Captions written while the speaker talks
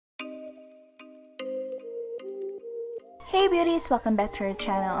Hey beauties, welcome back to our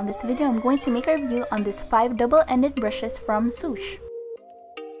channel. On this video, I'm going to make a review on these 5 double-ended brushes from Suesh.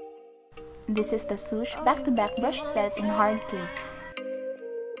 This is the Suesh back-to-back brush set in hard case.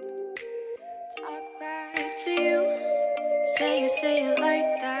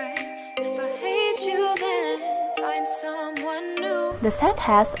 The set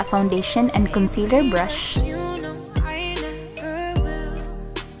has a foundation and concealer brush,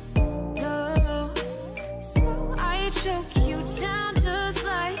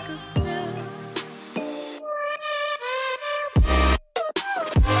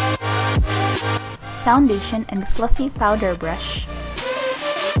 foundation and fluffy powder brush,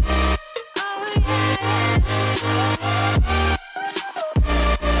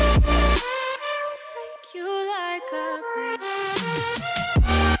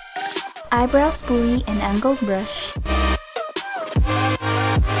 eyebrow spoolie and angled brush,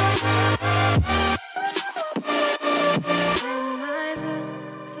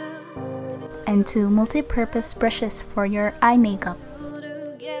 and 2 multi-purpose brushes for your eye makeup.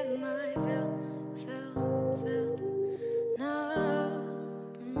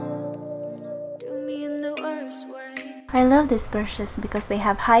 I love these brushes because they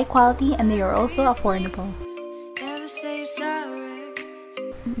have high quality and they are also affordable.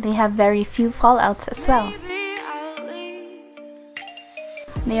 They have very few fallouts as well.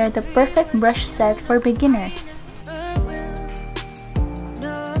 They are the perfect brush set for beginners.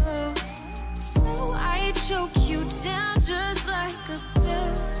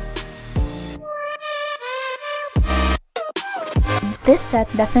 This set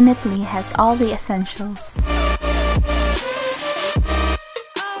definitely has all the essentials.